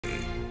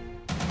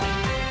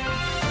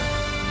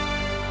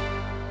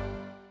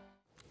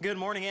Good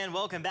morning and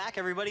welcome back,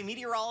 everybody.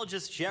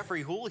 Meteorologist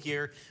Jeffrey Houle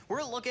here.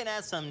 We're looking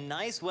at some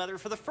nice weather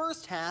for the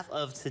first half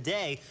of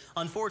today.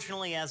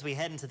 Unfortunately, as we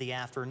head into the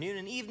afternoon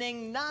and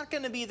evening, not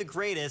going to be the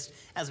greatest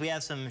as we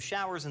have some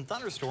showers and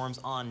thunderstorms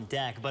on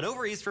deck. But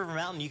over East River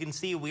Mountain, you can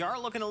see we are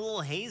looking a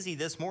little hazy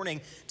this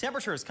morning.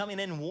 Temperatures coming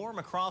in warm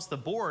across the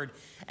board,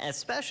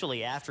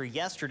 especially after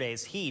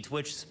yesterday's heat,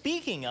 which,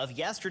 speaking of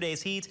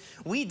yesterday's heat,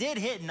 we did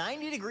hit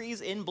 90 degrees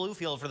in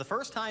Bluefield for the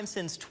first time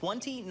since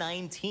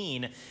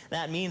 2019.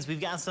 That means we've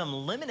got some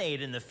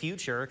lemonade in the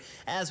future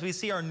as we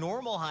see our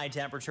normal high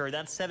temperature.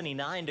 That's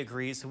 79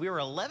 degrees. So we were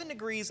 11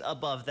 degrees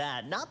above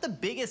that. Not the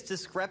biggest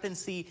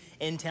discrepancy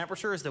in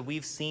temperatures that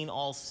we've seen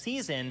all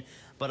season.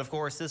 But of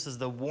course, this is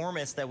the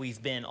warmest that we've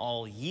been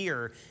all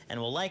year and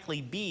will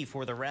likely be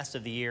for the rest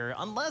of the year.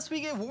 Unless we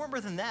get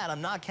warmer than that,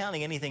 I'm not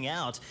counting anything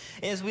out.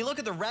 As we look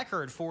at the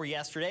record for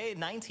yesterday,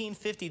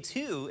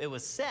 1952, it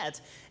was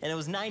set and it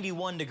was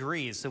 91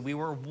 degrees. So we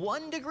were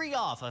 1 degree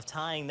off of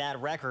tying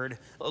that record.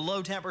 A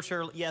low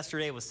temperature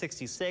yesterday was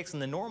 66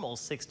 and the normal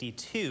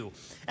 62.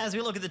 As we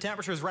look at the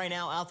temperatures right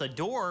now out the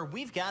door,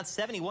 we've got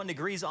 71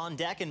 degrees on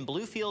deck in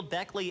Bluefield,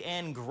 Beckley,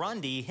 and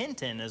Grundy,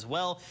 Hinton as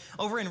well.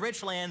 Over in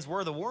Richlands,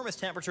 we're the warmest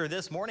temperature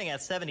this morning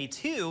at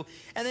 72,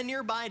 and then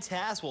nearby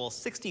Tazewell,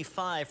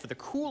 65 for the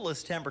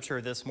coolest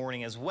temperature this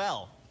morning as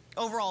well.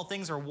 Overall,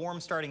 things are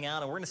warm starting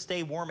out, and we're going to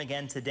stay warm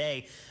again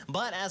today.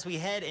 But as we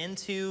head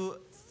into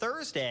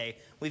Thursday,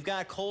 we've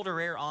got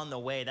colder air on the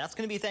way. That's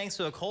going to be thanks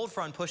to a cold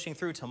front pushing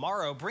through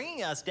tomorrow,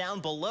 bringing us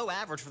down below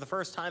average for the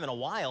first time in a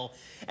while.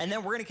 And then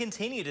we're going to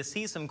continue to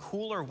see some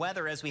cooler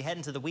weather as we head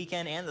into the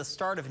weekend and the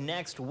start of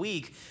next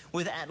week,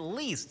 with at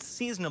least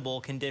seasonable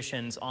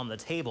conditions on the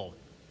table.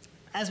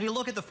 As we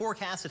look at the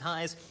forecasted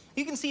highs,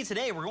 you can see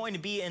today we're going to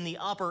be in the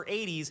upper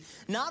 80s,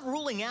 not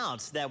ruling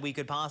out that we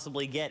could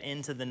possibly get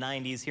into the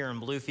 90s here in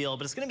Bluefield,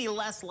 but it's going to be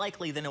less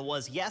likely than it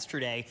was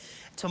yesterday.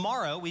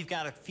 Tomorrow, we've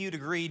got a few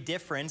degree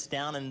difference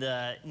down in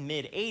the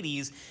mid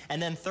 80s,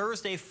 and then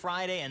Thursday,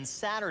 Friday, and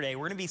Saturday,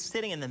 we're going to be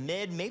sitting in the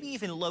mid, maybe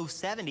even low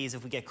 70s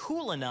if we get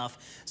cool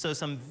enough. So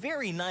some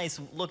very nice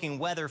looking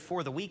weather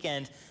for the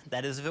weekend.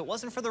 That is, if it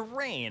wasn't for the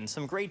rain.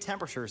 Some great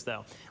temperatures,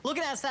 though.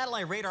 Looking at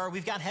satellite radar,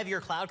 we've got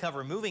heavier cloud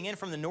cover moving in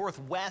from the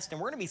northwest,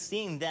 and we're going to be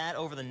seeing that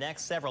over the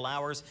next several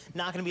hours.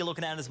 Not going to be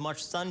looking at as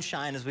much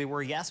sunshine as we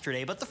were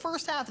yesterday, but the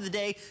first half of the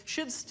day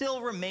should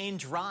still remain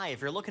dry.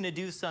 If you're looking to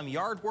do some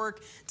yard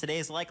work, today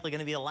is likely going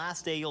to be the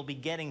last day you'll be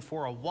getting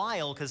for a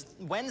while, because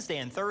Wednesday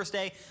and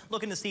Thursday,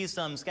 looking to see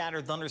some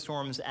scattered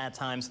thunderstorms at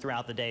times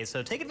throughout the day.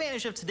 So take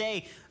advantage of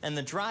today and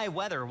the dry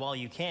weather while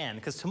you can,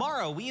 because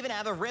tomorrow we even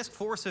have a risk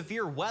for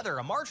severe weather,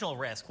 a marginal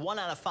risk, 1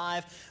 out of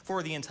 5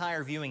 for the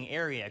entire viewing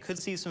area. Could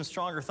see some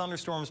stronger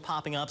thunderstorms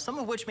popping up, some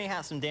of which may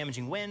have some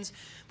damaging winds,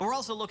 but we're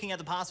also looking at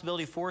the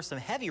possibility for some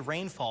heavy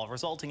rainfall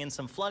resulting in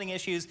some flooding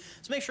issues,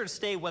 so make sure to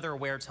stay weather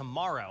aware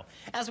tomorrow.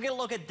 As we get a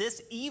look at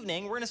this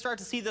evening, we're going to start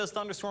to see those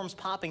thunderstorms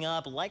popping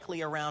up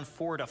likely around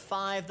 4 to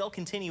 5. They'll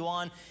continue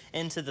on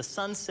into the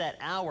sunset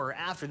hour.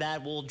 After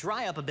that, we'll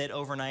dry up a bit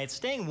overnight,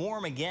 staying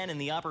warm again in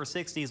the upper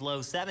 60s, low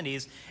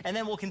 70s, and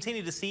then we'll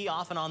continue to see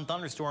off and on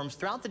thunderstorms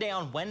throughout the day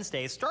on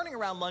Wednesday, starting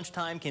around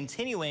lunchtime,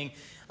 continuing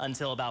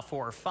until about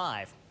 4 or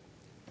 5.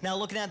 Now,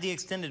 looking at the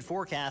extended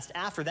forecast,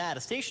 after that,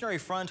 a stationary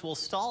front will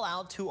stall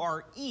out to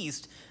our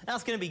east.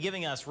 That's going to be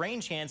giving us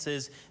rain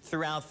chances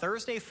throughout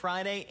Thursday,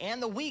 Friday,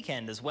 and the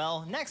weekend as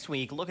well. Next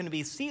week, looking to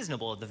be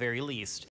seasonable at the very least.